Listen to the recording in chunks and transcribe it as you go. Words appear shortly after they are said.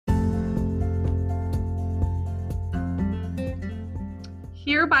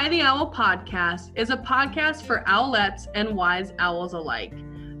Here by the Owl podcast is a podcast for owlets and wise owls alike.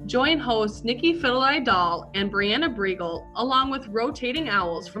 Join hosts Nikki Fiddle-Dahl and Brianna Briegel, along with rotating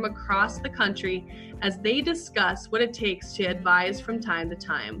owls from across the country, as they discuss what it takes to advise from time to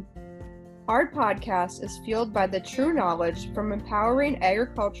time. Our podcast is fueled by the true knowledge from empowering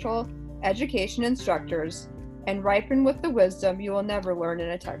agricultural education instructors and ripened with the wisdom you will never learn in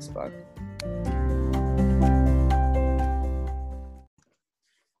a textbook.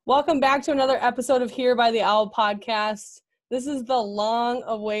 Welcome back to another episode of Here by the Owl podcast. This is the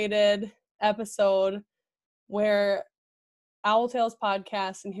long-awaited episode where Owl Tales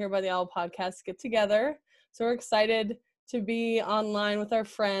podcast and Here by the Owl podcast get together. So we're excited to be online with our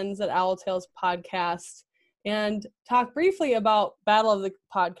friends at Owl Tales podcast and talk briefly about Battle of the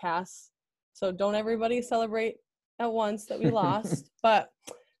Podcasts. So don't everybody celebrate at once that we lost, but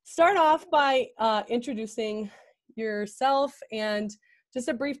start off by introducing yourself and just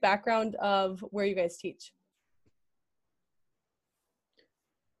a brief background of where you guys teach.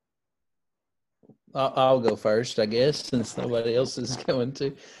 I'll go first, I guess, since nobody else is going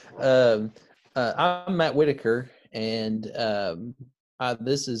to. I'm Matt Whitaker, and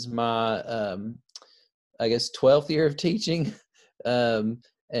this is my, I guess, 12th year of teaching. And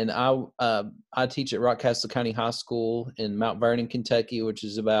I teach at Rockcastle County High School in Mount Vernon, Kentucky, which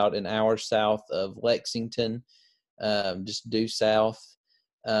is about an hour south of Lexington, just due south.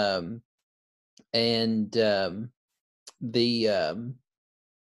 I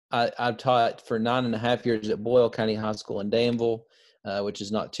taught for 9.5 years at Boyle County High School in Danville, which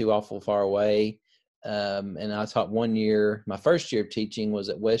is not too awful far away. And I taught 1 year. My first year of teaching was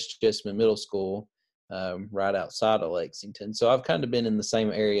at West Jessamine Middle School, right outside of Lexington. So I've kind of been in the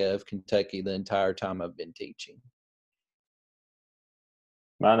same area of Kentucky the entire time I've been teaching.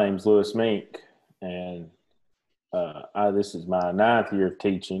 My name's Lewis Mink, and this is my 9th year of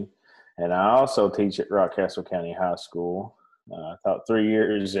teaching, and I also teach at Rockcastle County High School. I taught 3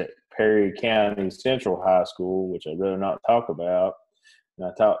 years at Perry County Central High School, which I'd rather not talk about, and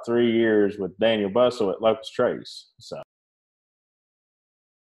I taught 3 years with Daniel Bussell at Locust Trace.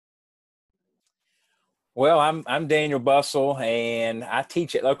 Well, I'm Daniel Bussell, and I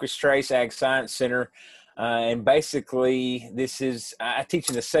teach at Locust Trace Ag Science Center. And basically, I teach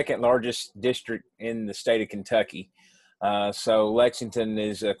in the second largest district in the state of Kentucky. So Lexington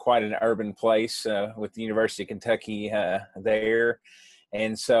is quite an urban place with the University of Kentucky there.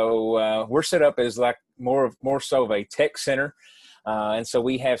 And so we're set up as like more so of a tech center. And so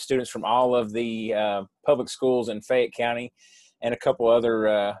we have students from all of the public schools in Fayette County and a couple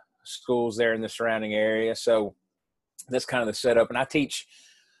other schools there in the surrounding area. So that's kind of the setup. And I teach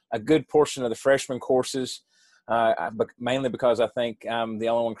a good portion of the freshman courses, mainly because I think I'm the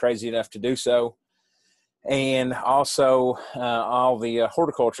only one crazy enough to do so. And also all the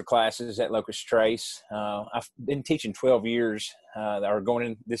horticulture classes at Locust Trace. I've been teaching 12 years, or going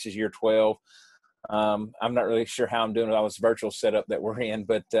in, this is year 12. I'm not really sure how I'm doing with all this virtual setup that we're in,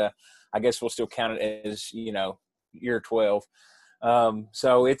 but I guess we'll still count it as, year 12.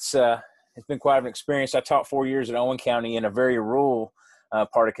 So it's been quite an experience. I taught 4 years at Owen County in a very rural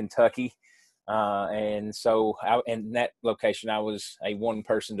part of Kentucky. And so in that location, I was a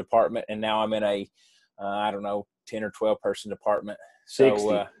one-person department, and now I'm in a, 10 or 12 person department.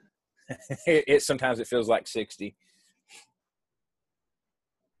 So it sometimes it feels like 60.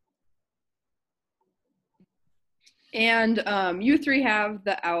 And you three have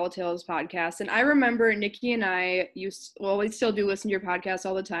the Owl Tales podcast. And I remember Nikki and I we still do listen to your podcast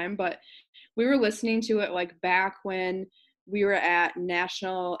all the time, but we were listening to it like back when we were at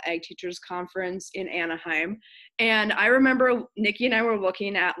National Ag Teachers Conference in Anaheim. And I remember Nikki and I were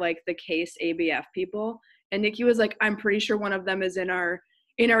looking at like the CASE ABF people. And Nikki was like, I'm pretty sure one of them is in our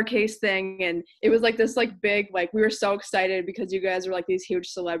CASE thing. And it was like this like big, like we were so excited because you guys were like these huge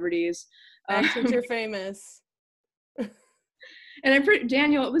celebrities. Since you're famous. And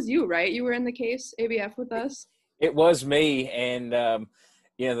Daniel, it was you, right? You were in the CASE ABF with us? It was me. And,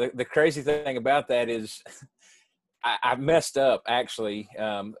 the crazy thing about that is I messed up, actually.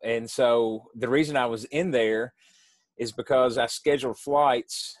 And so the reason I was in there is because I scheduled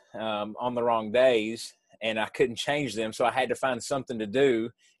flights on the wrong days, and I couldn't change them. So I had to find something to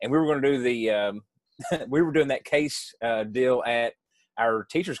do. And we were going to do we were doing that CASE deal at our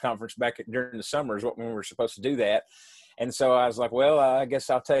teachers conference back during the summers when we were supposed to do that. And so I was like, well, I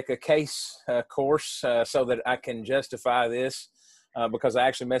guess I'll take a CASE course so that I can justify this because I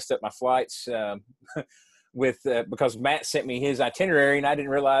actually messed up my flights because Matt sent me his itinerary, and I didn't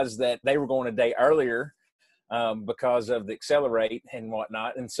realize that they were going a day earlier because of the Accelerate and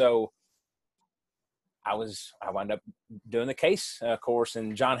whatnot. And so I wound up doing the case course,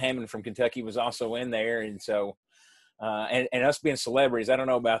 and John Hammond from Kentucky was also in there. And so, and us being celebrities, I don't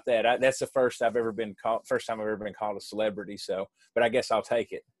know about that. That's the first time I've ever been called a celebrity. So, but I guess I'll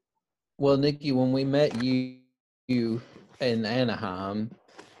take it. Well, Nikki, when we met you in Anaheim,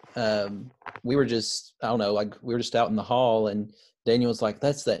 we were just, I don't know, like we were just out in the hall, and Daniel was like,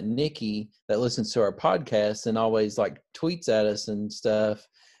 that's that Nikki that listens to our podcast and always like tweets at us and stuff.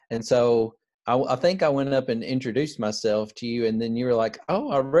 And so I think I went up and introduced myself to you, and then you were like,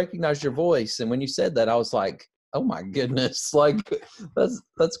 oh, I recognize your voice. And when you said that, I was like, oh my goodness, like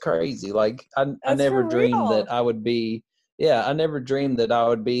that's crazy. Like I never dreamed that I would be, I never dreamed that I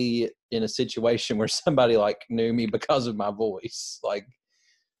would be in a situation where somebody like knew me because of my voice. Like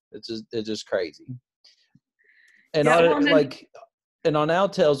it's just crazy. And and on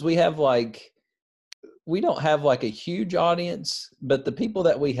Outels, we don't have like a huge audience, but the people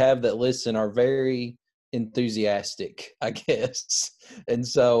that we have that listen are very enthusiastic, I guess. And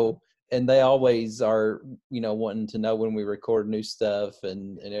so, and they always are, wanting to know when we record new stuff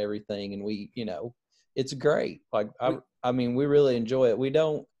and everything. And we, it's great. Like, I mean, we really enjoy it.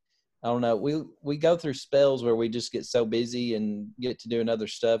 I don't know. We go through spells where we just get so busy and get to doing other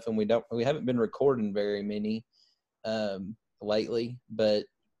stuff, and we haven't been recording very many lately, but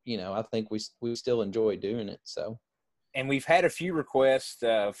I think we still enjoy doing it. So, and we've had a few requests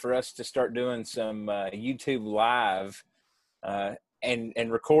for us to start doing some YouTube live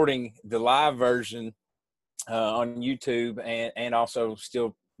and recording the live version on YouTube, and also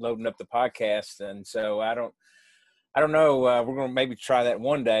still loading up the podcast. And so I don't know. We're going to maybe try that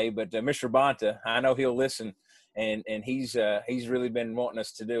one day, but Mr. Bonta, I know he'll listen, and he's really been wanting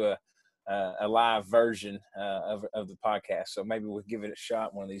us to do a live version of the podcast. So maybe we'll give it a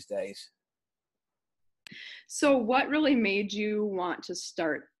shot one of these days. So what really made you want to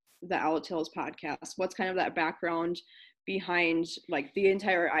start the Owl Tales podcast? What's kind of that background behind like the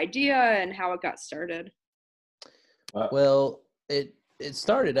entire idea and how it got started? Well, it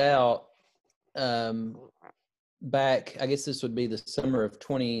started out back, I guess this would be the summer of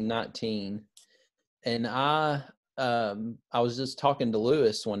 2019. And I was just talking to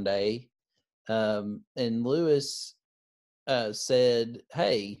Lewis one day, and Lewis said,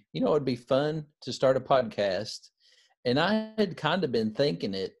 hey, it'd be fun to start a podcast. And I had kind of been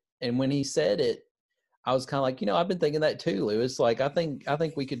thinking it. And when he said it, I was kind of like, I've been thinking that too, Lewis. Like, I think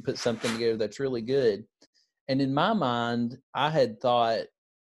we could put something together that's really good. And in my mind, I had thought,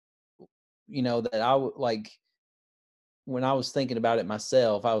 that I would like, when I was thinking about it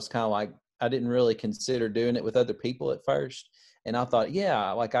myself, I was kind of like, I didn't really consider doing it with other people at first. And I thought,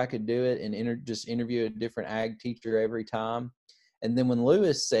 like I could do it and just interview a different ag teacher every time. And then when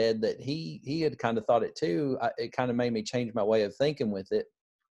Lewis said that he had kind of thought it too, it kind of made me change my way of thinking with it.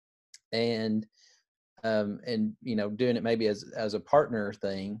 And doing it maybe as a partner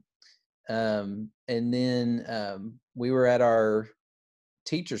thing. And then we were at our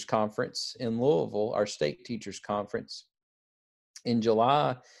teachers conference in Louisville, our state teachers conference in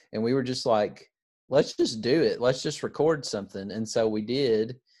July. And we were just like, let's just do it. Let's just record something. And so we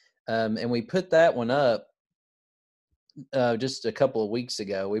did. And we put that one up just a couple of weeks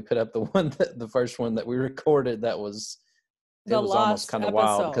ago. We put up the first one that we recorded that was, it was almost kind of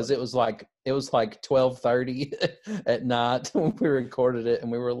wild because it was like 12:30 at night when we recorded it,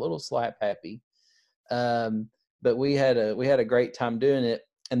 and we were a little slap happy. But we had a great time doing it.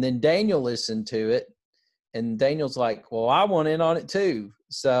 And then Daniel listened to it, and Daniel's like, well, I want in on it too.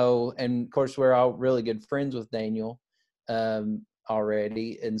 So, and of course we're all really good friends with Daniel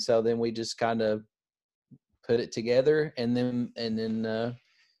already. And so then we just kind of put it together, and then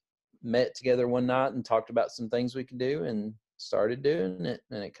met together one night and talked about some things we could do and started doing it,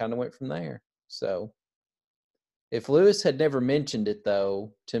 and it kind of went from there. So if Lewis had never mentioned it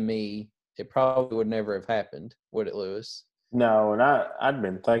though to me, it probably would never have happened, would it, Lewis? No, and I'd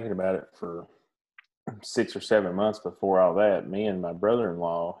been thinking about it for 6 or 7 months before all that. Me and my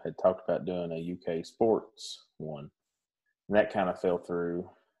brother-in-law had talked about doing a UK sports one, and that kind of fell through.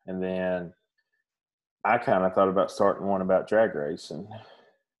 And then I kind of thought about starting one about drag racing,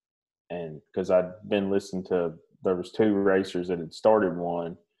 and because I'd been listening to, there was 2 racers that had started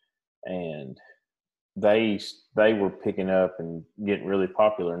one, and they were picking up and getting really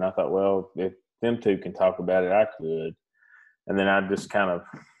popular. And I thought, well, if them 2 can talk about it, I could. And then I just kind of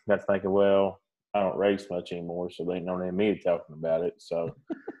got thinking, well, I don't race much anymore, so they ain't no need me talking about it. So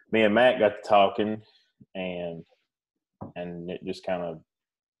me and Matt got to talking, and it just kind of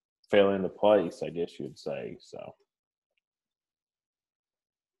fell into place, I guess you'd say. So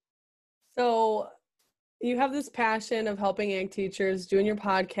you have this passion of helping ag teachers, doing your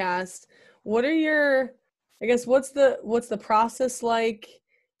podcast. What are your I guess what's the process like?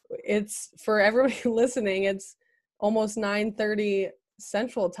 It's for everybody listening, it's almost 9:30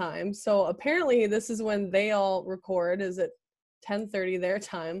 Central Time. So apparently this is when they all record, is it 10:30 their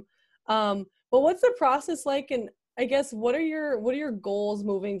time. But what's the process like, and I guess what are your goals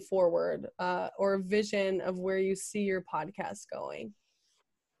moving forward, or a vision of where you see your podcast going?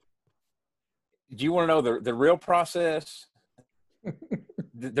 Do you want to know the real process?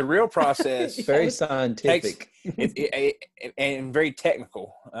 The real process Very scientific and very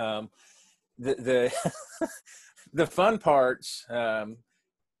technical. The the fun parts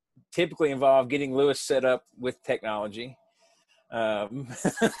typically involve getting Lewis set up with technology,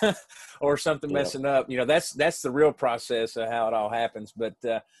 or something messing up. You know, that's the real process of how it all happens. But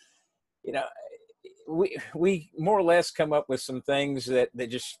you know, we more or less come up with some things that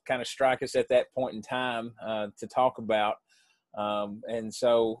just kind of strike us at that point in time to talk about. And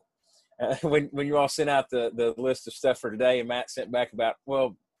so when you all sent out the list of stuff for today, and Matt sent back about,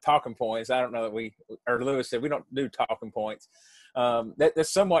 well, talking points, I don't know that Lewis said we don't do talking points.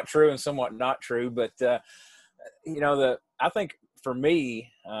 That's somewhat true and somewhat not true, but you know, I think for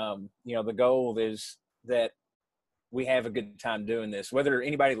me, you know, the goal is that we have a good time doing this, whether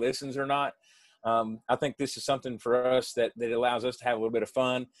anybody listens or not. I think this is something for us that allows us to have a little bit of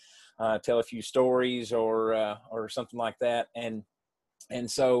fun, tell a few stories or something like that. And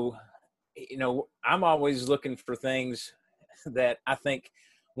so, you know, I'm always looking for things that I think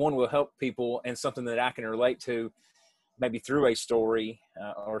one will help people and something that I can relate to, maybe through a story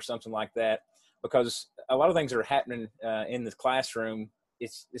or something like that, because a lot of things that are happening in the classroom,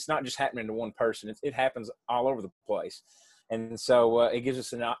 it's not just happening to one person. It happens all over the place. And so it gives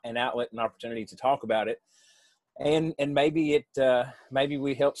us an outlet and opportunity to talk about it. And maybe maybe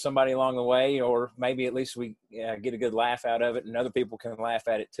we help somebody along the way, or maybe at least we get a good laugh out of it, and other people can laugh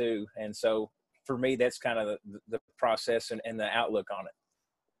at it too. And so for me, that's kind of the process and the outlook on it.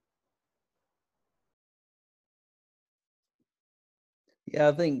 Yeah,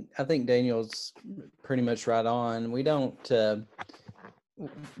 I think Daniel's pretty much right on. We've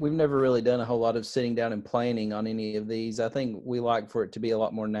never really done a whole lot of sitting down and planning on any of these. I think we like for it to be a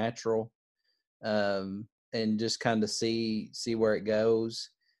lot more natural, and just kind of see where it goes.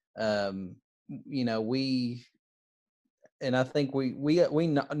 You know, I think we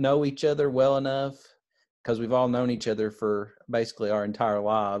know each other well enough, because we've all known each other for basically our entire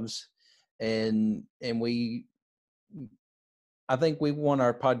lives, and I think we want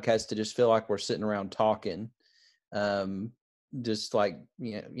our podcast to just feel like we're sitting around talking, just like,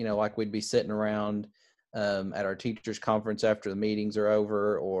 you know, like we'd be sitting around at our teachers' conference after the meetings are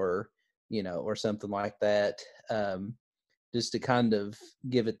over, or, you know, or something like that, just to kind of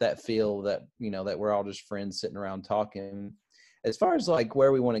give it that feel that, you know, that we're all just friends sitting around talking. As far as like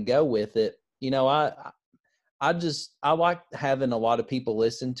where we want to go with it, you know, I like having a lot of people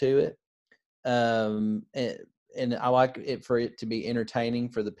listen to it. And I like it for it to be entertaining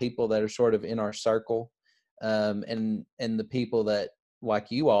for the people that are sort of in our circle, and the people that,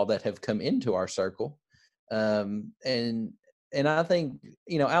 like you all, that have come into our circle. And I think,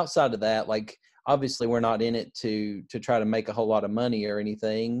 you know, outside of that, like, obviously we're not in it to try to make a whole lot of money or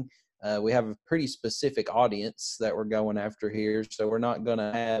anything. We have a pretty specific audience that we're going after here. So we're not going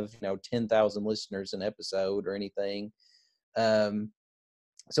to have, you know, 10,000 listeners an episode or anything.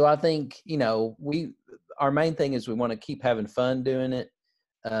 So I think, you know, our main thing is we want to keep having fun doing it,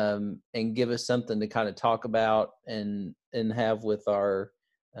 and give us something to kind of talk about and have with our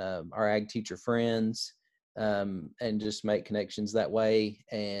ag teacher friends, and just make connections that way,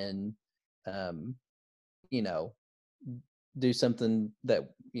 and, you know, do something that,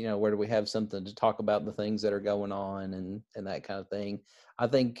 you know, where do we have something to talk about the things that are going on and that kind of thing. I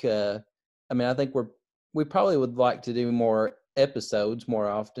think, I think we probably would like to do more episodes more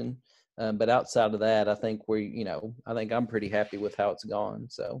often, but outside of that, I think I think I'm pretty happy with how it's gone.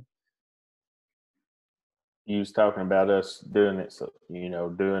 So You was talking about us doing it, so, you know,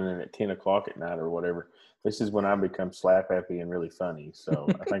 doing it at 10 o'clock at night or whatever. This is when I become slap happy and really funny. So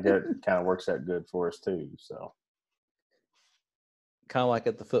I think that kind of works out good for us too. So kind of like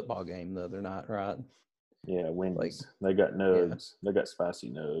at the football game the other night, right? yeah, Wendy's. They got nugs. Yeah. They got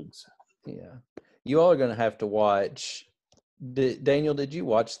spicy nugs. Yeah. You all are going to have to watch. Daniel, did you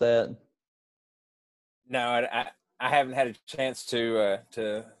watch that? No, I haven't had a chance to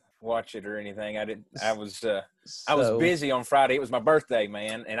watch it or anything. I didn't. I was busy on Friday. It was my birthday,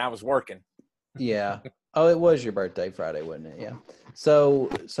 man, and I was working. Yeah. Oh, it was your birthday Friday, wasn't it? Yeah. So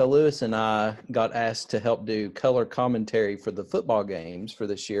Lewis and I got asked to help do color commentary for the football games for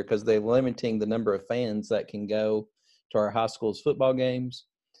this year, because they're limiting the number of fans that can go to our high school's football games.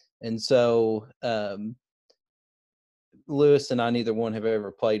 And so Lewis and I, neither one have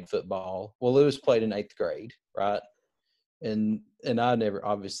ever played football. Well, Lewis played in 8th grade, right? And I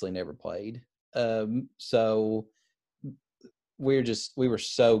obviously never played. So we were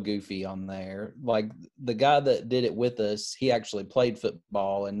so goofy on there. Like the guy that did it with us, he actually played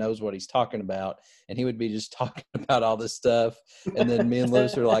football and knows what he's talking about. And he would be just talking about all this stuff. And then me and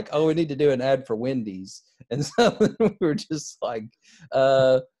Lewis were like, oh, we need to do an ad for Wendy's. And so we were just like,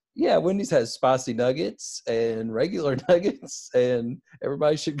 yeah, Wendy's has spicy nuggets and regular nuggets, and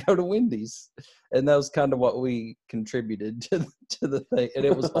everybody should go to Wendy's. And that was kind of what we contributed to the thing. And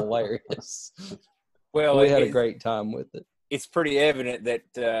it was hilarious. Well, we had a great time with it. It's pretty evident that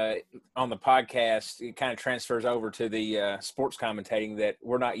on the podcast, it kind of transfers over to the sports commentating that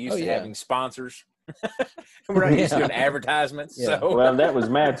we're not used to having sponsors. We're not used to doing advertisements. Yeah. So. Well, that was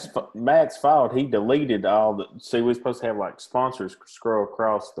Matt's fault. He deleted all the. See, we're supposed to have like sponsors scroll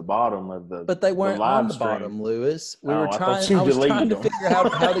across the bottom of the. But they weren't on the bottom, Lewis. I was trying to figure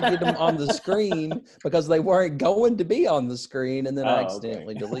out how to get them on the screen because they weren't going to be on the screen, and then I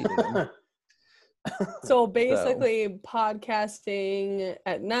accidentally deleted them. So basically, podcasting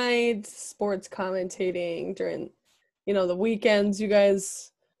at night, sports commentating during, the weekends. You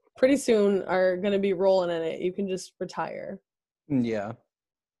guys pretty soon are going to be rolling in it. You can just retire. Yeah,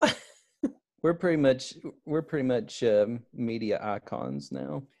 we're pretty much media icons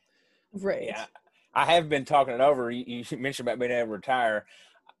now. Right. Yeah, I have been talking it over. You mentioned about being able to retire.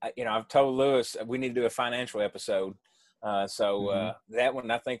 I've told Lewis we need to do a financial episode. That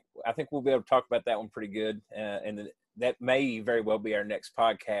one, I think we'll be able to talk about that one pretty good. And that may very well be our next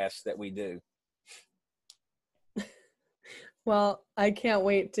podcast that we do. Well, I can't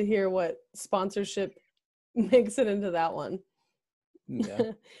wait to hear what sponsorship makes it into that one.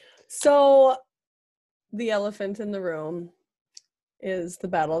 Yeah. So the elephant in the room is the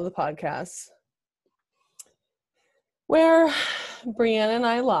Battle of the Podcasts, where Brianna and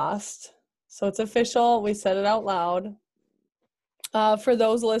I lost. So it's official. We said it out loud. For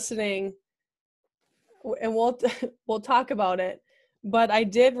those listening, and we'll talk about it, but I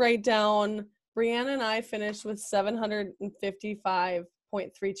did write down Brianna and I finished with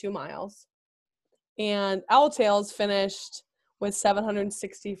 755.32 miles, and Owltails finished with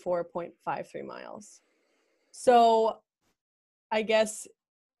 764.53 miles. So I guess,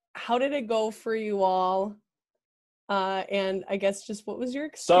 how did it go for you all? And I guess just what was your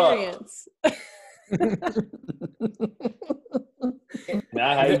experience?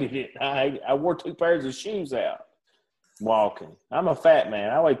 I hated it. I wore 2 pairs of shoes out walking. I'm a fat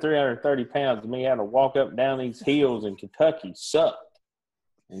man. I weigh 330 pounds. Me having to walk up and down these hills in Kentucky sucked.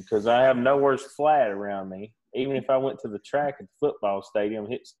 And because I have nowhere flat around me. Even if I went to the track at the football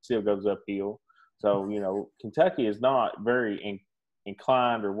stadium, it still goes uphill. So, Kentucky is not very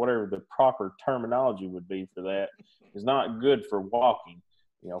inclined, or whatever the proper terminology would be for that, is not good for walking.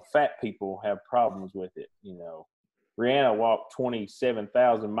 Fat people have problems with it. Brianna walked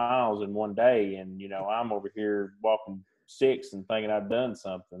 27,000 miles in one day, and I'm over here walking 6 and thinking I've done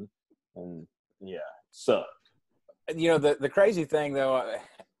something, and yeah, it sucked. The crazy thing though,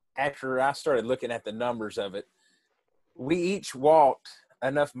 after I started looking at the numbers of it, we each walked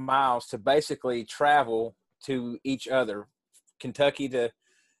enough miles to basically travel to each other, Kentucky to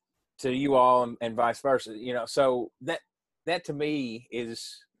you all, and vice versa. So that to me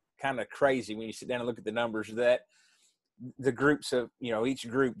is kind of crazy when you sit down and look at the numbers, that the groups of, each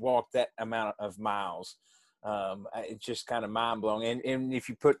group walked that amount of miles. It's just kind of mind blowing. And if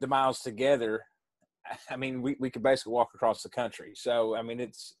you put the miles together, I mean, we could basically walk across the country. So, I mean,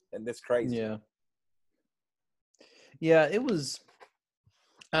 that's crazy. Yeah. Yeah, it was,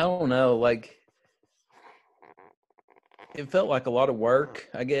 I don't know, like, it felt like a lot of work,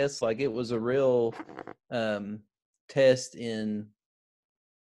 I guess. Like, it was a real test in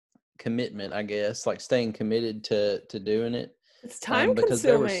commitment, I guess, like staying committed to doing it. It's time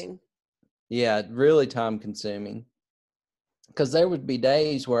consuming. Really time consuming. Because there would be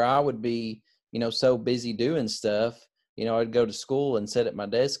days where I would be, so busy doing stuff, I'd go to school and sit at my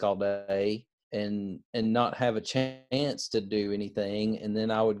desk all day and not have a chance to do anything. And then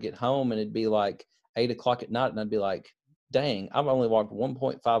I would get home and it'd be like 8:00 at night, and I'd be like, dang, I've only walked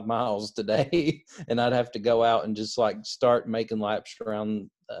 1.5 miles today. And I'd have to go out and just like start making laps around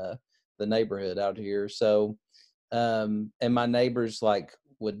the neighborhood out here. So, and my neighbors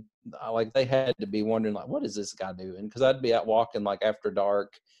they had to be wondering, like, what is this guy doing? Because I'd be out walking like after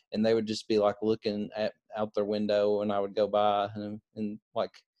dark, and they would just be like looking out their window, and I would go by and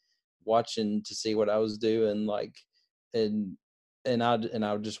like watching to see what I was doing, like, and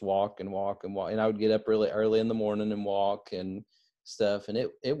I would just walk and walk and walk, and I would get up really early in the morning and walk and stuff, and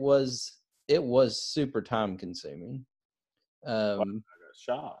it was super time consuming. I got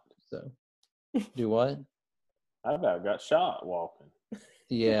shot. So do what? I about got shot walking.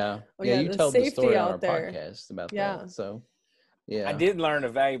 Yeah. Oh, Yeah, yeah, you the told the safety story on out our there. podcast about Yeah. that. So I yeah. did learn a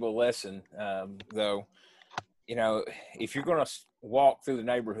valuable lesson, though. You know, if you're going to walk through the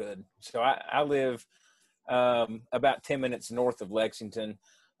neighborhood, so I live about 10 minutes north of Lexington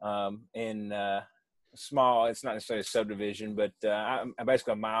in small, it's not necessarily a subdivision, but I'm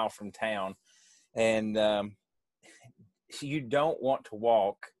basically a mile from town. And you don't want to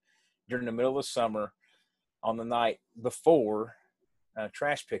walk during the middle of summer on the night before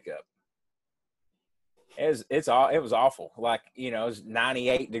trash pickup. It was awful. Like, you know, it was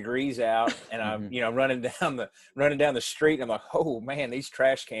 98 degrees out, and I'm, you know, running down the street. And I'm like, oh man, these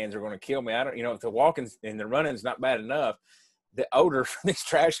trash cans are going to kill me. I don't, you know, if the walking and the running's not bad enough, the odor from these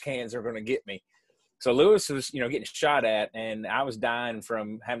trash cans are going to get me. So Lewis was, you know, getting shot at, and I was dying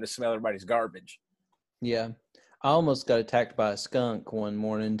from having to smell everybody's garbage. Yeah. I almost got attacked by a skunk one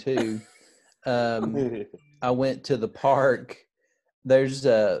morning too. I went to the park. There's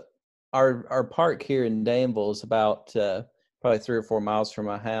our park here in Danville is about probably 3 or 4 miles from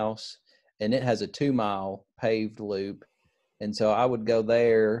my house, and it has a 2-mile paved loop. And so I would go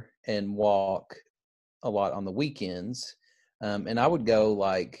there and walk a lot on the weekends. And I would go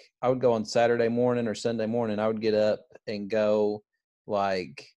on Saturday morning or Sunday morning. I would get up and go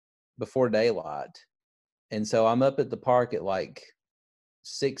like before daylight. And so I'm up at the park at like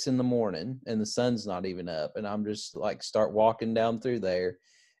 6 a.m. and the sun's not even up. And I'm just like start walking down through there.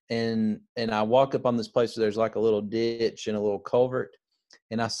 And I walk up on this place where there's like a little ditch and a little culvert.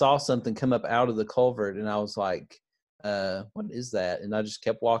 And I saw something come up out of the culvert, and I was like, what is that? And I just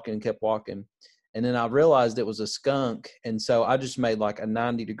kept walking. And then I realized it was a skunk. And so I just made like a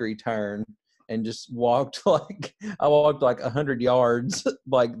 90-degree turn and just walked like 100 yards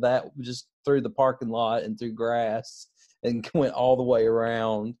like that, just through the parking lot and through grass, and went all the way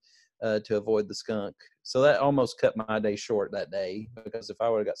around to avoid the skunk. So that almost cut my day short that day, because if I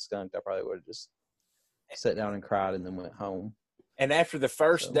would have got skunked, I probably would have just sat down and cried and then went home. And after the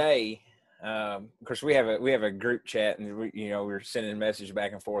first day, of course, we have a group chat, and we're sending messages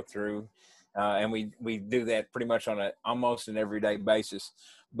back and forth through, and we do that pretty much on almost an everyday basis.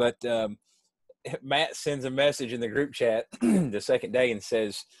 But Matt sends a message in the group chat the second day and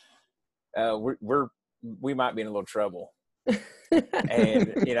says, we might be in a little trouble.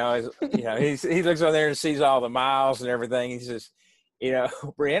 And he looks over there and sees all the miles and everything. He says,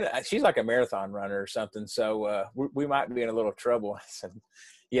 Brianna, she's like a marathon runner or something, so we might be in a little trouble. I said,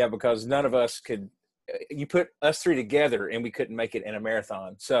 yeah, because none of us could. You put us three together, and we couldn't make it in a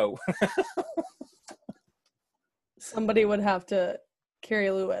marathon. So somebody would have to carry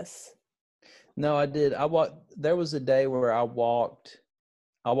Lewis. No, I did. There was a day where I walked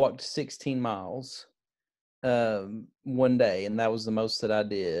 16 miles one day, and that was the most that I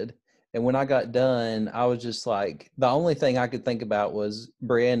did. And when I got done, I was just like, the only thing I could think about was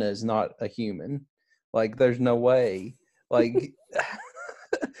Brianna is not a human. Like, there's no way. Like,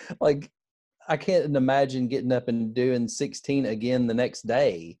 like I can't imagine getting up and doing 16 again the next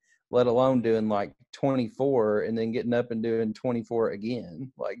day, let alone doing like 24 and then getting up and doing 24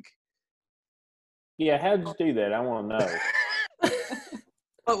 again. Like, yeah, how'd you do that? I want to know.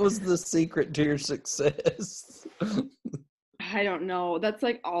 What was the secret to your success? I don't know. That's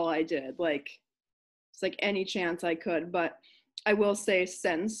like all I did. Like, it's like any chance I could. But I will say,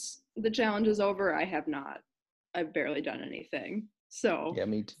 since the challenge is over, I've barely done anything. So yeah,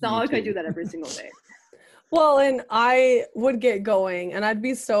 me too. it's not like I do that every single day. Well, and I would get going, and I'd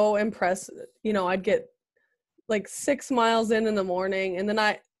be so impressed. I'd get like 6 miles in the morning, and then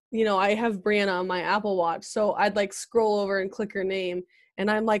I have Brianna on my Apple Watch, so I'd like scroll over and click her name,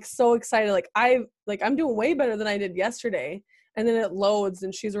 and I'm like so excited. I'm doing way better than I did yesterday, and then it loads,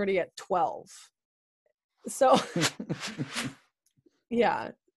 and she's already at 12. So,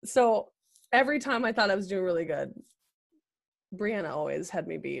 yeah. So every time I thought I was doing really good, Brianna always had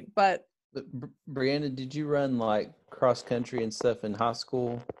me beat. But Brianna, did you run like cross country and stuff in high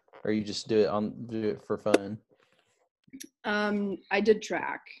school, or you just do it for fun? I did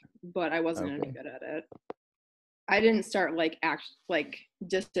track, but I wasn't any good at it. I didn't start like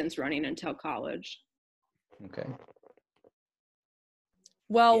distance running until college. Okay.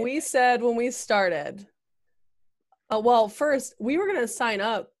 Well, we said when we started, first we were going to sign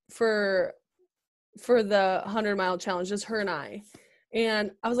up for the 100-mile challenge, just her and I.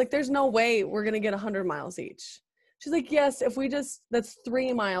 And I was like, there's no way we're going to get 100 miles each. She's like, yes, that's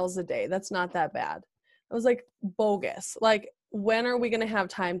 3 miles a day. That's not that bad. I was like, bogus. Like, when are we going to have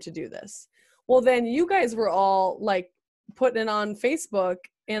time to do this? Well, then you guys were all like putting it on Facebook,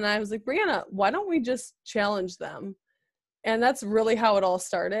 and I was like, Brianna, why don't we just challenge them? And that's really how it all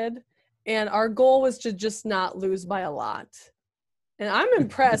started. And our goal was to just not lose by a lot. And I'm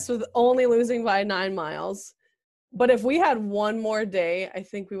impressed with only losing by 9 miles. But if we had one more day, I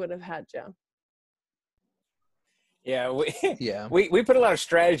think we would have had you. Yeah, Yeah. we put a lot of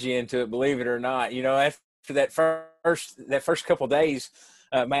strategy into it, believe it or not. You know, after that first couple of days,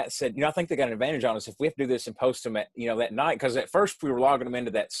 Matt said, I think they got an advantage on us if we have to do this and post them at, that night. Because at first we were logging them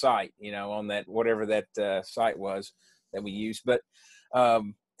into that site, on that, whatever that site was that we used. But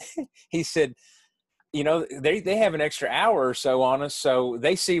he said, they have an extra hour or so on us, so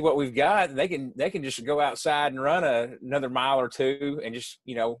they see what we've got, and they can just go outside and run another mile or two and just,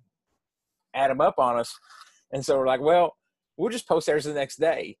 add them up on us. And so we're like, well, we'll just post theirs the next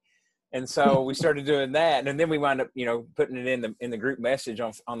day. And so we started doing that, and then we wound up, putting it in the group message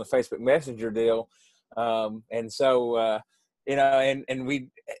on the Facebook Messenger deal. And so, and we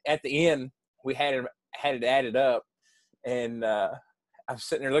at the end we had it added up, and I'm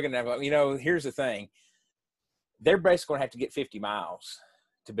sitting there looking at it, like, here's the thing: they're basically going to have to get 50 miles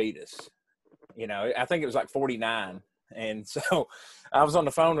to beat us. I think it was like 49. And so I was on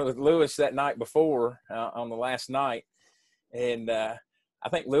the phone with Lewis that night before, on the last night, and I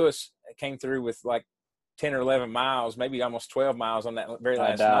think Lewis came through with like 10 or 11 miles, maybe almost 12 miles on that very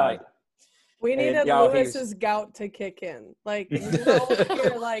last night. We needed Lewis's gout to kick in. Like,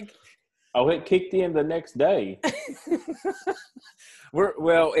 you're like, oh, it kicked in the next day.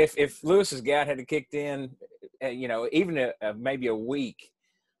 If Lewis's gout had kicked in, even maybe a week,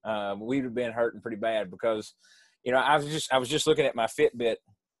 we would have been hurting pretty bad because, I was just looking at my Fitbit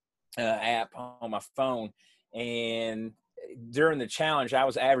app on my phone, and during the challenge, I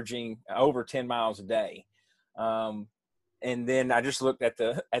was averaging over 10 miles a day. And then I just looked at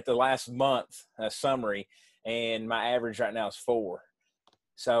the last month summary, and my average right now is 4.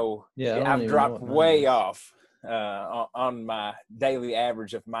 So I've dropped way off on my daily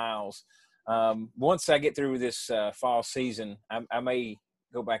average of miles. Once I get through this fall season, I may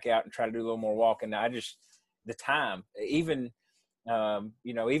go back out and try to do a little more walking. The time, even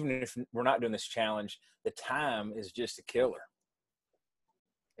if we're not doing this challenge, the time is just a killer.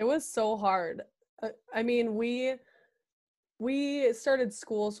 It was so hard. I mean, we started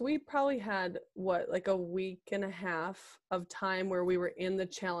school, so we probably had like a week and a half of time where we were in the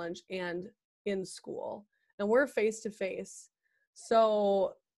challenge and in school, and we're face to face.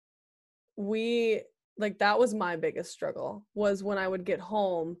 So that was my biggest struggle, was when I would get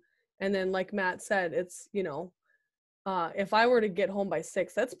home. And then, like Matt said, it's, if I were to get home by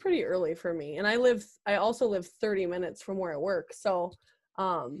 6, that's pretty early for me. And I also live 30 minutes from where I work. So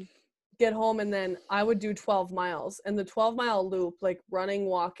get home, and then I would do 12 miles. And the 12-mile loop, like running,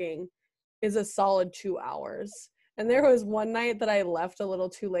 walking, is a solid 2 hours. And there was one night that I left a little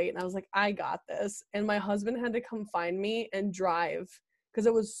too late, and I was like, I got this. And my husband had to come find me and drive because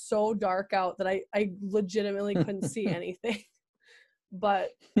it was so dark out that I legitimately couldn't see anything. But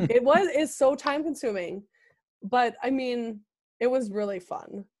it's so time consuming. But I mean, it was really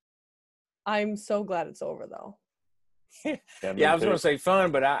fun. I'm so glad it's over though. Yeah, I was going to say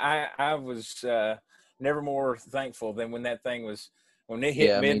fun, but I was never more thankful than when it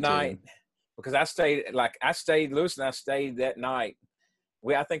hit midnight, because Lewis and I stayed that night.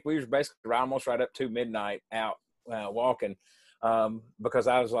 I think we were basically almost right up to midnight out walking, because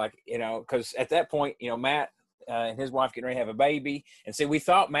I was like, because at that point, Matt and his wife getting ready to have a baby. And see, we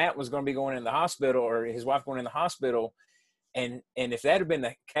thought Matt was going to be going in the hospital, or his wife going in the hospital. And if that had been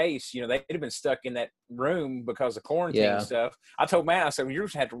the case, they'd have been stuck in that room because of quarantine and stuff. I told Matt, I said, well, you're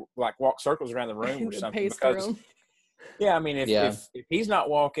just have to like walk circles around the room or something. Because, I mean, if he's not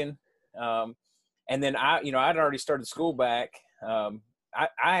walking, and then I'd already started school back. I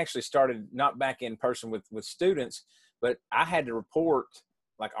actually started not back in person with students, but I had to report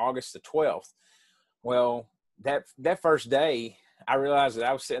like August the 12th. Well, that first day, I realized that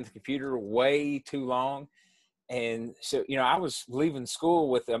I was sitting at the computer way too long. And so, I was leaving school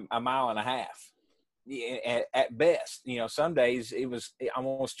with a mile and a half at best. Some days it was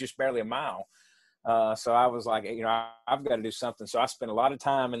almost just barely a mile. So I was like, I've got to do something. So I spent a lot of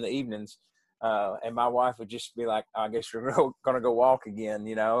time in the evenings, and my wife would just be like, I guess you're going to go walk again,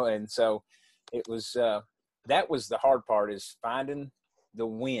 And so it was, that was the hard part, is finding the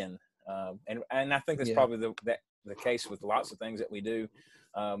win. And I think that's probably the case with lots of things that we do.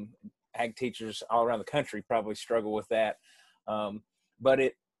 Ag teachers all around the country probably struggle with that. But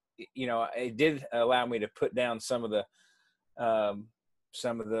it did allow me to put down some of the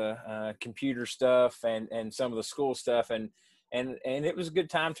computer stuff and some of the school stuff. And it was a good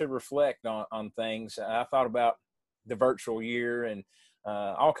time to reflect on things. I thought about the virtual year and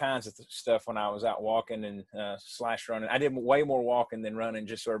all kinds of stuff when I was out walking and slash running. I did way more walking than running,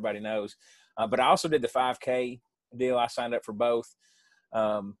 just so everybody knows. But I also did the 5K deal. I signed up for both.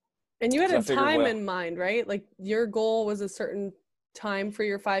 And you had So I a figured, time well, in mind, right? Like your goal was a certain time for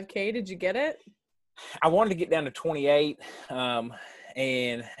your 5K. Did you get it? I wanted to get down to 28,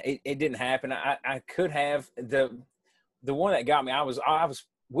 and it didn't happen. I could have. The one that got me, I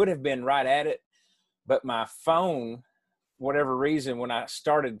would have been right at it, but my phone, whatever reason, when I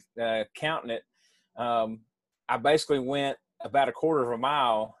started counting it, I basically went about a quarter of a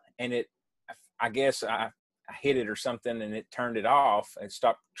mile, and I guess I hit it or something, and it turned it off and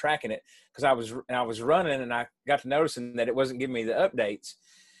stopped tracking it, because I was running, and I got to noticing that it wasn't giving me the updates.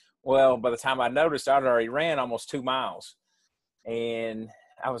 Well, by the time I noticed, I'd already ran almost 2 miles, and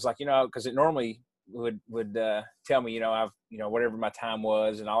I was like, because it normally would tell me, I've whatever my time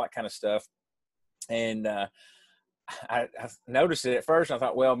was and all that kind of stuff, and I noticed it at first, and I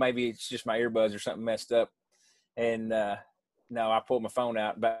thought, well, maybe it's just my earbuds or something messed up, and no, I pulled my phone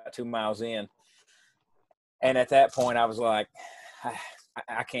out about 2 miles in, and at that point, I was like,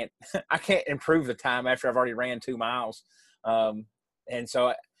 I can't improve the time after I've already ran 2 miles, and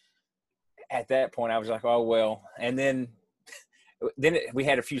so at that point, I was like, oh, well. And then we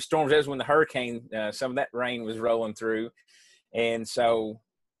had a few storms. That was when the hurricane, some of that rain was rolling through. And so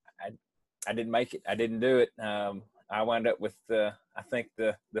I didn't make it. I didn't do it. I wound up with, I think,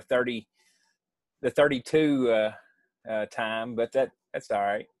 the 32 time, but that's all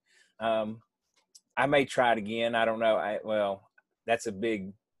right. I may try it again. I don't know. That's a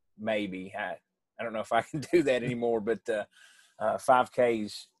big maybe. I don't know if I can do that anymore, but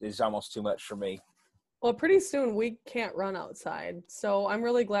 5K is almost too much for me. Well, pretty soon we can't run outside. So I'm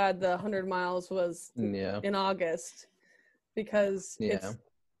really glad the 100 miles was in August, because it's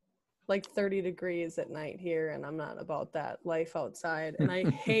like 30 degrees at night here, and I'm not about that life outside. And I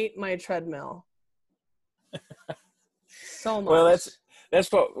hate my treadmill so much. Well,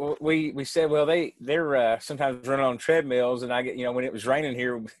 that's what we said. Well, they're sometimes running on treadmills, and I get, when it was raining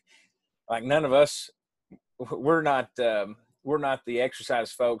here, like none of us, we're not the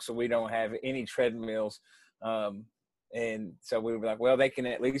exercise folks, so we don't have any treadmills. And so we were like, well, they can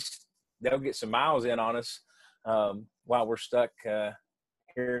at least, they'll get some miles in on us while we're stuck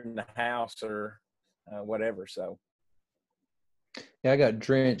here in the house or whatever. So. Yeah, I got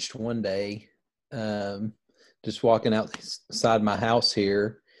drenched one day just walking outside my house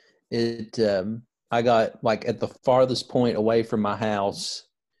here. I got like at the farthest point away from my house,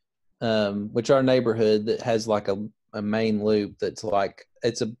 which our neighborhood that has like a main loop that's like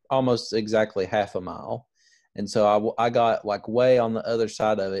it's almost exactly half a mile, and so I got like way on the other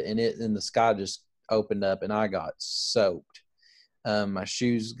side of it, and the sky just opened up, and I got soaked. My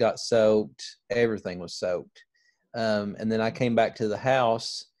shoes got soaked, everything was soaked, and then I came back to the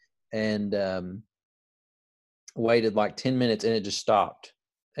house and waited like 10 minutes, and it just stopped,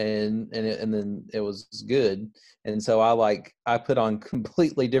 and then it was good. And so I put on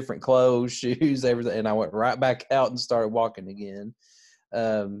completely different clothes, shoes, everything, and I went right back out and started walking again.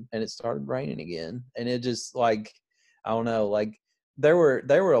 And it started raining again, and it just like, I don't know, like there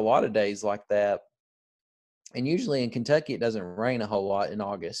were a lot of days like that. And usually in Kentucky, it doesn't rain a whole lot in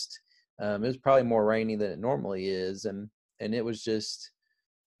August. It was probably more rainy than it normally is, and it was just,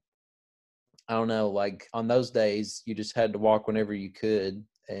 I don't know, like on those days, you just had to walk whenever you could.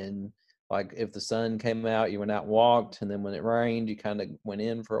 And like if the sun came out, you went out and walked. And then when it rained, you kind of went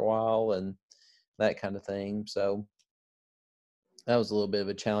in for a while and that kind of thing. So that was a little bit of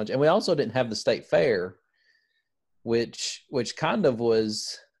a challenge. And we also didn't have the state fair, which kind of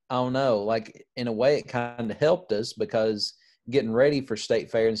was, I don't know, like in a way it kind of helped us, because getting ready for state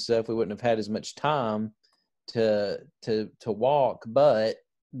fair and stuff, we wouldn't have had as much time to walk. But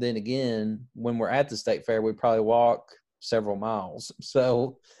then again, when we're at the state fair, we probably walk several miles.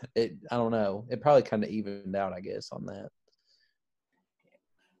 So I don't know, it probably kind of evened out, I guess, on that.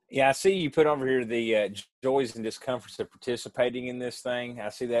 Yeah, I see you put over here the joys and discomforts of participating in this thing. I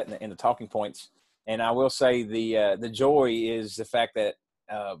see that in the talking points. And I will say the joy is the fact that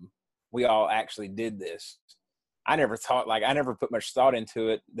we all actually did this. I never put much thought into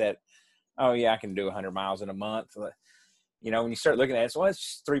it that, oh, yeah, I can do 100 miles in a month. When you start looking at it, so it's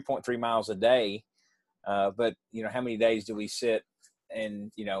just 3.3 miles a day. But, how many days do we sit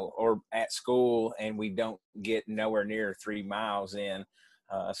and, or at school and we don't get nowhere near 3 miles in?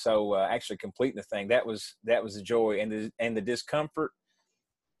 So actually completing the thing, that was the joy, and the discomfort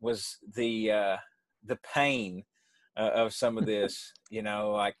was the pain of some of this.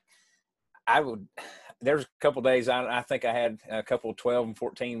 Like there's a couple days I think I had a couple 12 and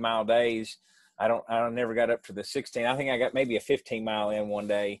 14 mile days I never got up to the 16. I think I got maybe a 15-mile in one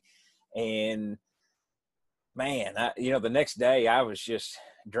day, and man, the next day I was just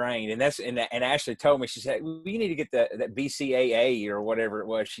drained. And Ashley told me, she said, well, you need to get that BCAA or whatever it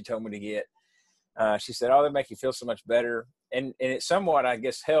was she told me to get. She said, oh, they make you feel so much better. And it somewhat, I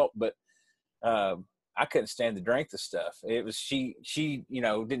guess, helped, but I couldn't stand to drink the stuff. It was, she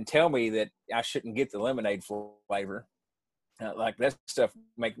didn't tell me that I shouldn't get the lemonade flavor. Like that stuff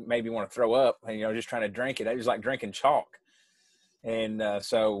made me want to throw up, just trying to drink it. It was like drinking chalk. And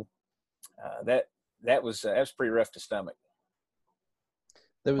so that was pretty rough to stomach.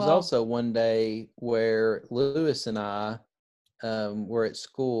 There was also one day where Lewis and I were at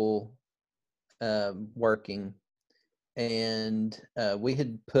school working, and we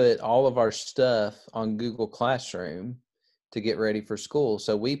had put all of our stuff on Google Classroom to get ready for school.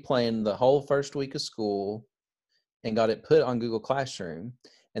 So we planned the whole first week of school and got it put on Google Classroom.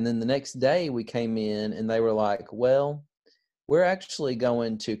 And then the next day we came in and they were like, well, we're actually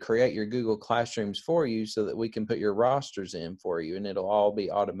going to create your Google Classrooms for you so that we can put your rosters in for you and it'll all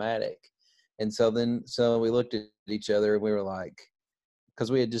be automatic. And so we looked at each other and we were like, because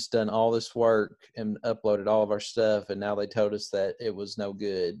we had just done all this work and uploaded all of our stuff, and now they told us that it was no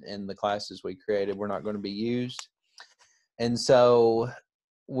good and the classes we created were not going to be used. And so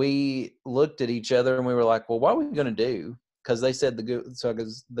we looked at each other and we were like, well, what are we going to do? Because they said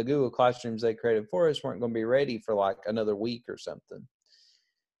because the Google Classrooms they created for us weren't going to be ready for like another week or something.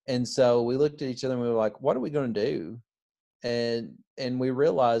 And so we looked at each other and we were like, what are we going to do? And we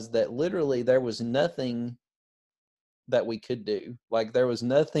realized that literally there was nothing that we could do. Like there was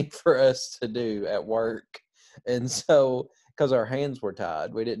nothing for us to do at work. And so, because our hands were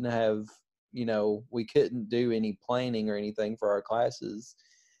tied, we didn't have, we couldn't do any planning or anything for our classes.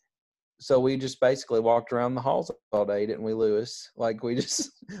 So we just basically walked around the halls all day, didn't we, Lewis? Like we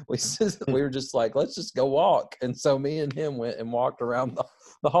were just like, let's just go walk. And so me and him went and walked around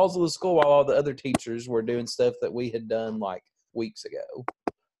the halls of the school while all the other teachers were doing stuff that we had done like weeks ago.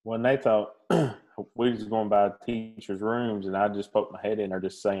 When they thought we was going by teachers' rooms, and I just poked my head in there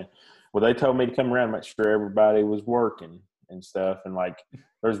just saying, well, they told me to come around and make sure everybody was working and stuff. And like,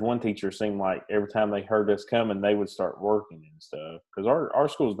 there's one teacher seemed like every time they heard us coming, they would start working and stuff. Because our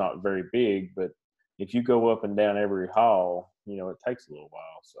school's not very big, but if you go up and down every hall, it takes a little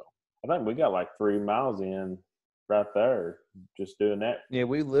while. So I think we got like 3 miles in right there just doing that. Yeah,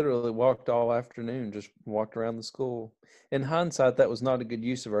 we literally walked all afternoon, just walked around the school. In hindsight, that was not a good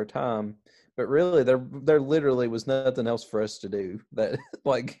use of our time, but really there literally was nothing else for us to do that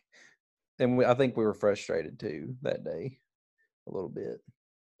I think we were frustrated too that day a little bit.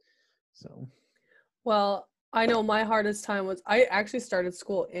 So, well, I know my hardest time was I actually started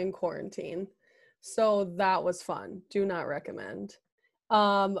school in quarantine. So that was fun. Do not recommend.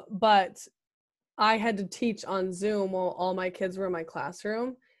 But I had to teach on Zoom while all my kids were in my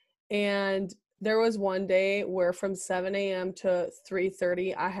classroom. And there was one day where from 7 a.m. to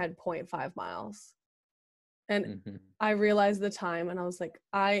 3:30, I had 0.5 miles. And I realized the time and I was like,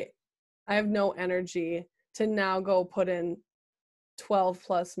 I have no energy to now go put in 12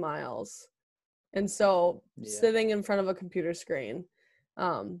 plus miles. And so sitting in front of a computer screen,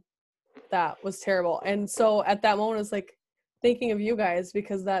 that was terrible. And so at that moment, I was like thinking of you guys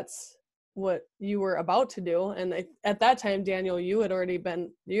because that's what you were about to do. And at that time, Daniel, you had already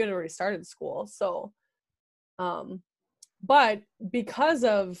started school. So, but because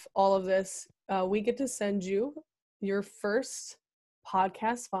of all of this, we get to send you your first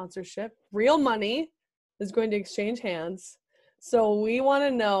podcast sponsorship. Real money is going to exchange hands. So we want to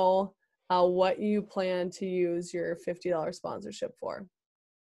know what you plan to use your $50 sponsorship for.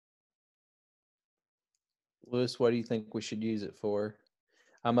 Lewis, what do you think we should use it for?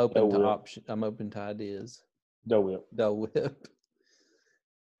 I'm open to options. I'm open to ideas. Dole Whip. Dole Whip.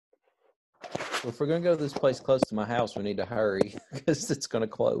 Well, if we're going to go to this place close to my house, we need to hurry because it's going to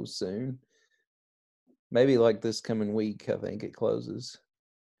close soon. Maybe like this coming week, I think it closes.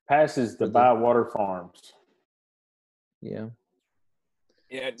 Passes the Bywater Farms. Yeah.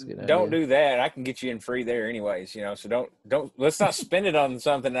 Yeah, don't do that. I can get you in free there anyways, so don't let's not spend it on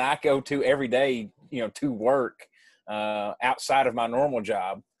something that I go to every day, to work outside of my normal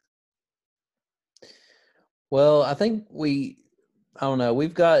job. Well, I think I don't know,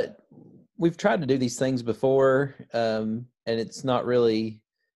 we've tried to do these things before, and it's not really,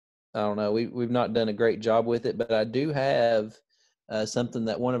 I don't know, we've not done a great job with it, but I do have something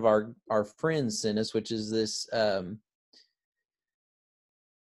that one of our friends sent us, which is this,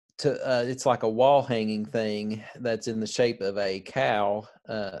 it's like a wall hanging thing that's in the shape of a cow,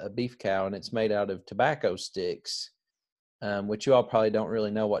 a beef cow, and it's made out of tobacco sticks. which you all probably don't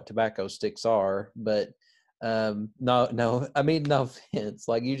really know what tobacco sticks are, but no, I mean, no offense,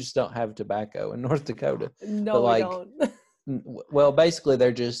 like you just don't have tobacco in North Dakota. No, but we like, don't. well, basically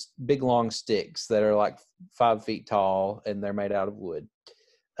they're just big long sticks that are like 5 feet tall and they're made out of wood.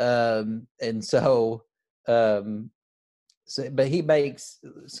 And so, but he makes,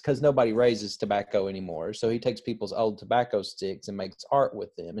 because nobody raises tobacco anymore, so he takes people's old tobacco sticks and makes art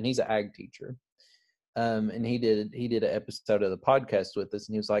with them. And he's an ag teacher. And he did an episode of the podcast with us,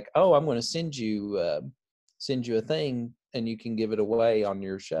 and he was like, "Oh, I'm going to send you a thing, and you can give it away on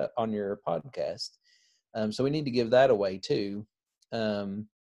your show, on your podcast." So we need to give that away too. And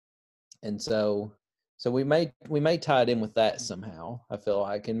so we may tie it in with that somehow. I feel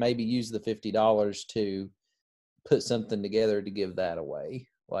like, and maybe use the $50 to put something together to give that away.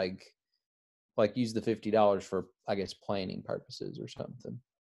 Like use the $50 for, I guess, planning purposes or something.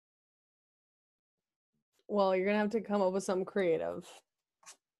 Well, you're gonna have to come up with something creative.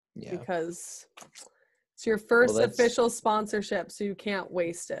 Yeah. Because it's your first official sponsorship, so you can't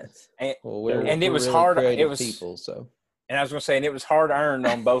waste it. And, well, we're it was really hard. creative It was people, so. And I was going to say, and it was hard earned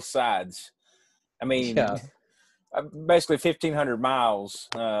on both sides. I mean, Yeah. Basically 1,500 miles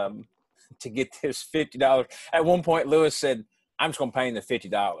to get this $50. At one point, Lewis said, "I'm just going to pay him the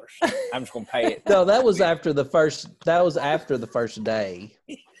 $50. I'm just going to pay it." No, that was after the first day.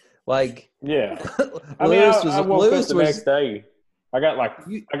 Like, Yeah. I mean, I woke up the next day. I got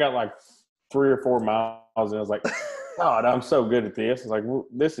like 3 or 4 miles, and I was like, God, I'm so good at this. It's like, well,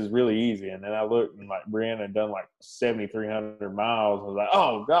 this is really easy. And then I looked, and like Brianna had done like 7,300 miles. I was like,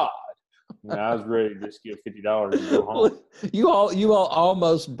 oh God. And I was ready to just give $50 and go home. You all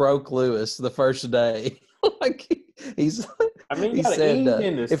almost broke Lewis the first day. Like he said,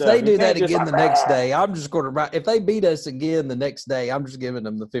 if they do that again the next day, I'm just going to. If they beat us again the next day, I'm just giving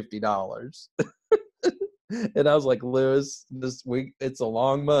them the $50. And I was like, Lewis, this week it's a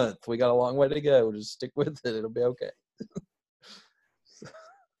long month. We got a long way to go. Just stick with it. It'll be okay.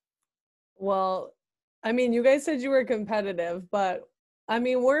 Well, I mean, you guys said you were competitive, but I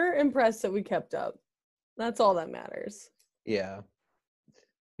mean, we're impressed that we kept up. That's all that matters. Yeah.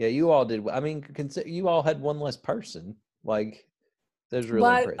 Yeah, you all did. I mean, you all had one less person. Like, that's really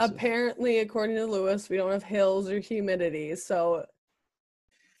impressive. But apparently, according to Lewis, we don't have hills or humidity. So,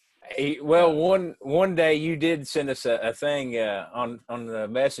 well, one day you did send us a thing on the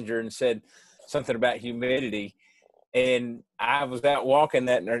messenger and said something about humidity, and I was out walking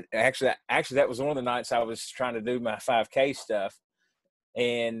that. Actually, that was one of the nights I was trying to do my 5K stuff,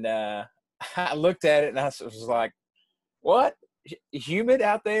 and I looked at it and I was like, "What? Humid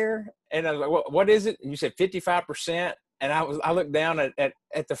out there?" And I was like, what is it? And you said 55%. And I looked down at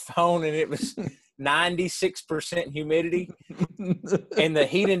the phone, and it was 96% humidity. And the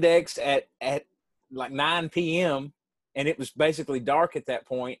heat index at like 9 p.m. and it was basically dark at that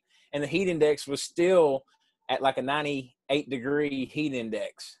point. And the heat index was still at like a 98-degree heat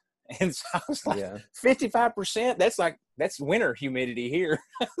index. And so I was like, 55%? That's winter humidity here.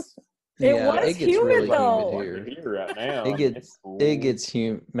 It was humid really though. Humid here right now. It gets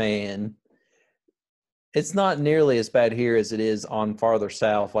humid, man. It's not nearly as bad here as it is on farther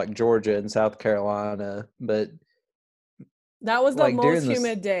south, like Georgia and South Carolina. But that was the most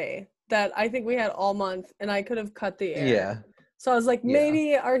humid day that I think we had all month, and I could have cut the air. Yeah. So I was like,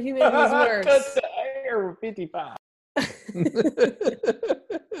 maybe our humidity is worse. Cut the air with 55.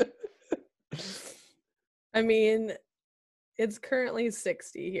 I mean, it's currently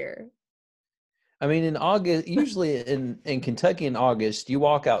 60 here. I mean, in August, usually in Kentucky in August, you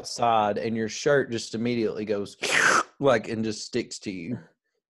walk outside and your shirt just immediately goes like and just sticks to you.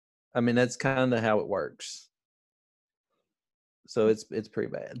 I mean, that's kind of how it works. So it's pretty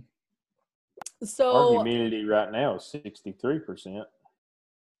bad. So our humidity right now is 63%.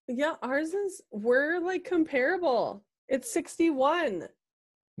 Yeah, we're like comparable. It's 61.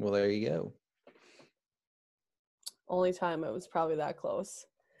 Well, there you go. Only time it was probably that close.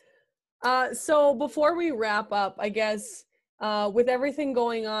 So before we wrap up, I guess with everything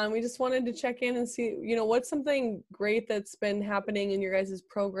going on, we just wanted to check in and see, what's something great that's been happening in your guys'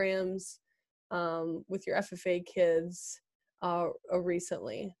 programs with your FFA kids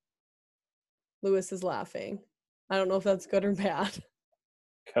recently. Lewis is laughing. I don't know if that's good or bad.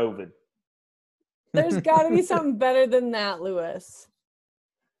 COVID. There's got to be something better than that, Lewis.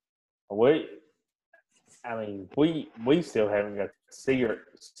 We still haven't got to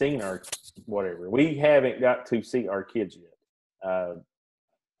seen our whatever. We haven't got to see our kids yet.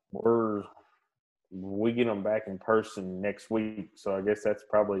 We get them back in person next week, so I guess that's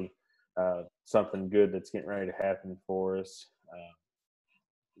probably something good that's getting ready to happen for us.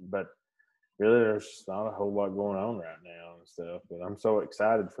 But really there's just not a whole lot going on right now and stuff. But I'm so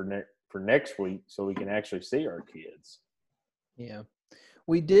excited for next week so we can actually see our kids. Yeah.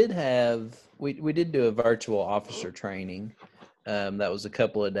 We did did do a virtual officer training. That was a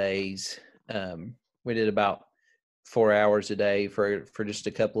couple of days. We did about 4 hours a day for just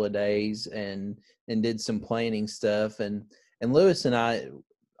a couple of days and did some planning stuff. And Lewis and I,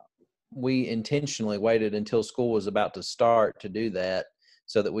 we intentionally waited until school was about to start to do that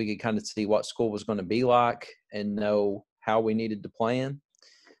so that we could kind of see what school was going to be like and know how we needed to plan.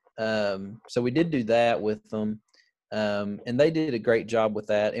 So we did do that with them. And they did a great job with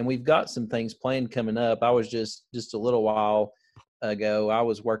that. And we've got some things planned coming up. I was just a little while ago, I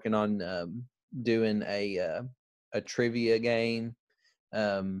was working on doing a trivia game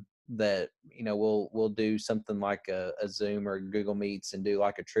that, you know, we'll do something like a Zoom or Google Meets and do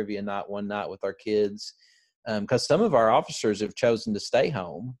like a trivia night one night with our kids. Because some of our officers have chosen to stay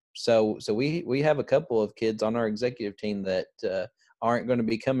home. So we have a couple of kids on our executive team that aren't going to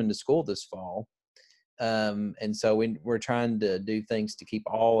be coming to school this fall. And so we're trying to do things to keep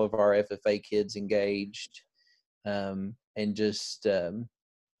all of our FFA kids engaged and just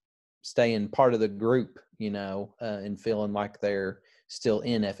staying part of the group, you know, and feeling like they're still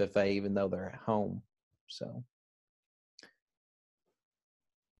in FFA even though they're at home. So.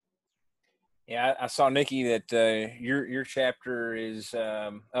 Yeah, I saw, Nikki, that your chapter is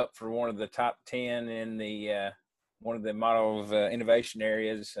up for one of the top 10 in the one of the model of innovation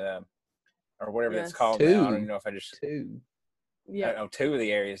areas, or whatever that's called now. I don't even know if I just two. Yeah. Oh, 2 of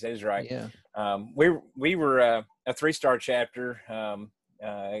the areas. That is right. Yeah. We were a 3-star chapter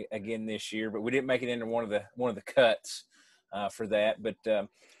again this year, but we didn't make it into one of the cuts for that. But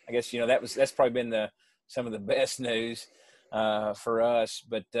I guess, you know, that's probably been some of the best news for us.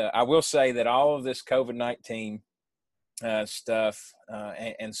 But I will say that all of this COVID-19 stuff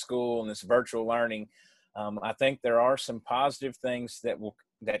and school and this virtual learning, I think there are some positive things that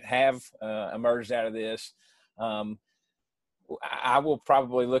have emerged out of this. I will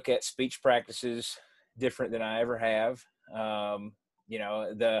probably look at speech practices different than I ever have. You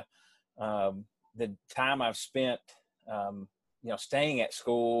know, the time I've spent, you know, staying at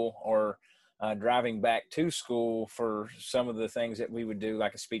school or driving back to school for some of the things that we would do,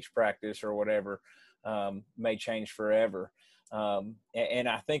 like a speech practice or whatever, may change forever. And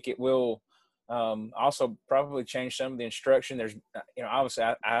I think it will also probably change some of the instruction. There's, you know, obviously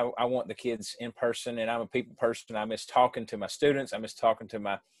I want the kids in person, and I'm a people person. I miss talking to my students. I miss talking to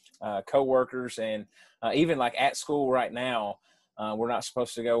my coworkers, and even like at school right now, we're not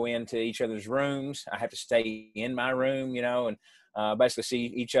supposed to go into each other's rooms. I have to stay in my room, you know, and basically see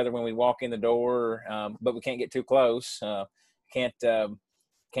each other when we walk in the door, but we can't get too close.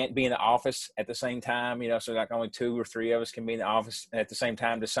 Can't be in the office at the same time, you know, so like only 2 or 3 of us can be in the office at the same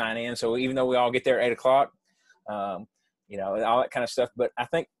time to sign in. So even though we all get there at 8:00, you know, all that kind of stuff. But I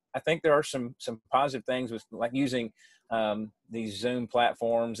think there are some positive things with like using these Zoom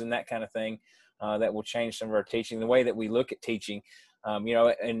platforms and that kind of thing that will change some of our teaching, the way that we look at teaching. You know,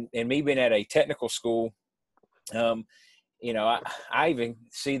 and me being at a technical school, you know, I even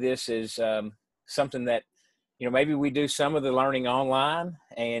see this as something that, you know, maybe we do some of the learning online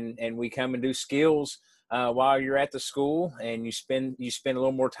and we come and do skills while you're at the school, and you spend a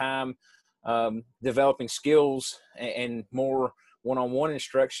little more time developing skills and more one-on-one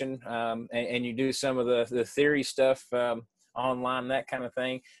instruction, and you do some of the theory stuff online, that kind of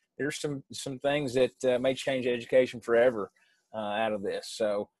thing. There's some things that may change education forever out of this.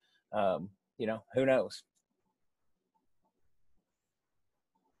 So, you know, who knows?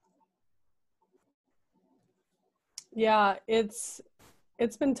 Yeah, it's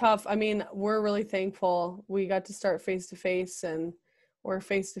been tough. I mean, we're really thankful we got to start face-to-face, and we're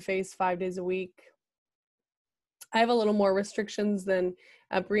face-to-face 5 days a week. I have a little more restrictions than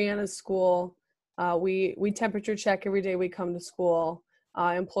at Brianna's school. We temperature check every day we come to school.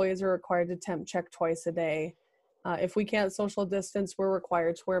 Employees are required to temp check twice a day. If we can't social distance, we're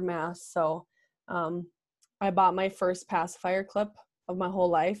required to wear masks. So I bought my first pacifier clip of my whole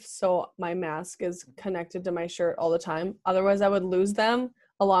life, so my mask is connected to my shirt all the time. Otherwise I would lose them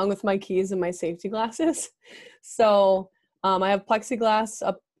along with my keys and my safety glasses. So I have plexiglass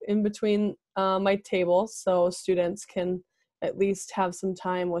up in between my tables, so students can at least have some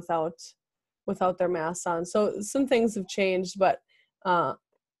time without their masks on. So some things have changed, but I'm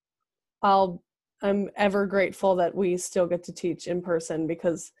ever grateful that we still get to teach in person,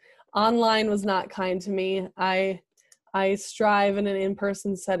 because online was not kind to me. I strive in an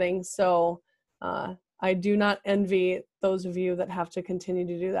in-person setting, so I do not envy those of you that have to continue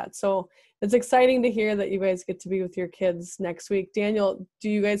to do that. So it's exciting to hear that you guys get to be with your kids next week. Daniel, do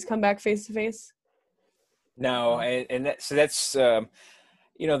you guys come back face to face? No, and that's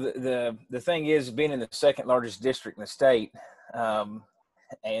you know, the thing is, being in the second largest district in the state,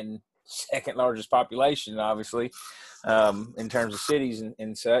 and second largest population, obviously, in terms of cities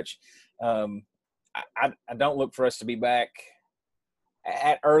and such. I don't look for us to be back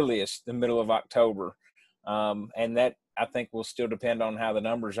at earliest the middle of October, and that I think will still depend on how the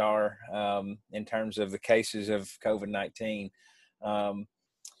numbers are in terms of the cases of COVID-19.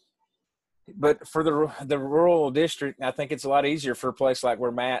 But for the rural district, I think it's a lot easier for a place like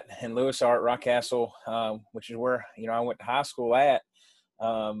where Matt and Lewis are at Rockcastle, which is where, you know, I went to high school at.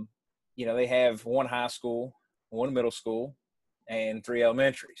 You know, they have one high school, one middle school, and 3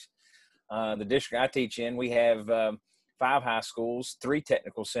 elementaries. The district I teach in, we have 5 high schools, 3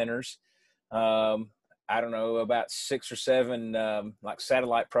 technical centers. I don't know, about 6 or 7 like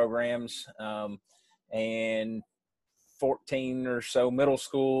satellite programs, and 14 or so middle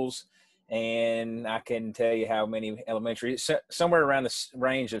schools. And I can tell you how many elementary, somewhere around the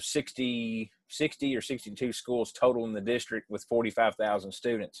range of 60 or 62 schools total in the district with 45,000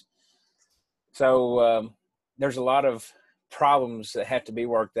 students. So there's a lot of problems that have to be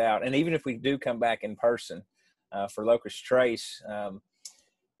worked out. And even if we do come back in person for Locust Trace,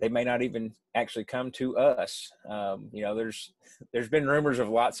 they may not even actually come to us. You know, there's been rumors of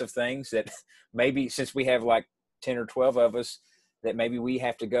lots of things that maybe, since we have like 10 or 12 of us, that maybe we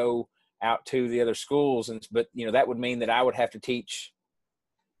have to go out to the other schools. But, you know, that would mean that I would have to teach,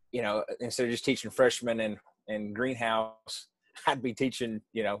 you know, instead of just teaching freshmen and greenhouse, I'd be teaching,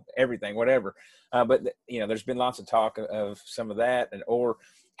 you know, everything, whatever. But, you know, there's been lots of talk of some of that, or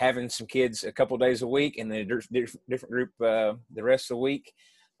having some kids a couple of days a week and then a different group the rest of the week.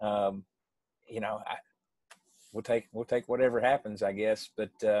 You know, we'll take whatever happens, I guess, but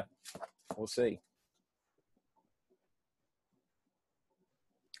we'll see.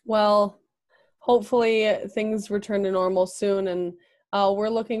 Well, hopefully things return to normal soon, and we're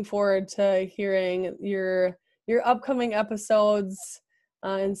looking forward to hearing your upcoming episodes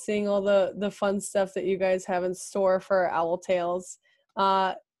and seeing all the fun stuff that you guys have in store for Owl Tales.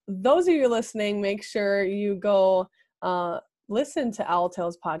 Those of you listening, make sure you go listen to Owl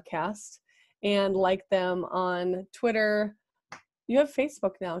Tales podcast and like them on Twitter. You have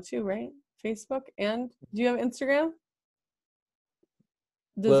Facebook now too, right? Facebook, and do you have Instagram?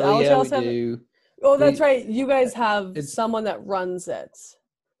 Does Owl Tales have? Do. Oh, that's right. You guys have someone that runs it.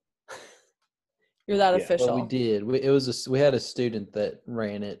 You're that official. Well, we did. We had a student that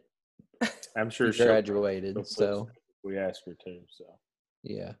ran it. I'm sure she graduated, so we asked her to. So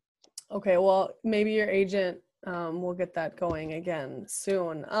yeah. Okay, well, maybe your agent will get that going again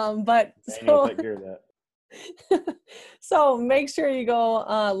soon. But Daniel, take care of that. So make sure you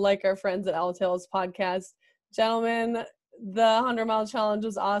go like our friends at Owl Tales podcast. Gentlemen, the 100-mile challenge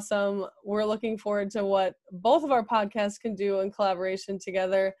was awesome. We're looking forward to what both of our podcasts can do in collaboration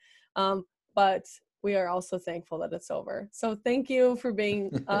together. But we are also thankful that it's over. So thank you for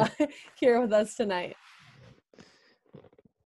being here with us tonight.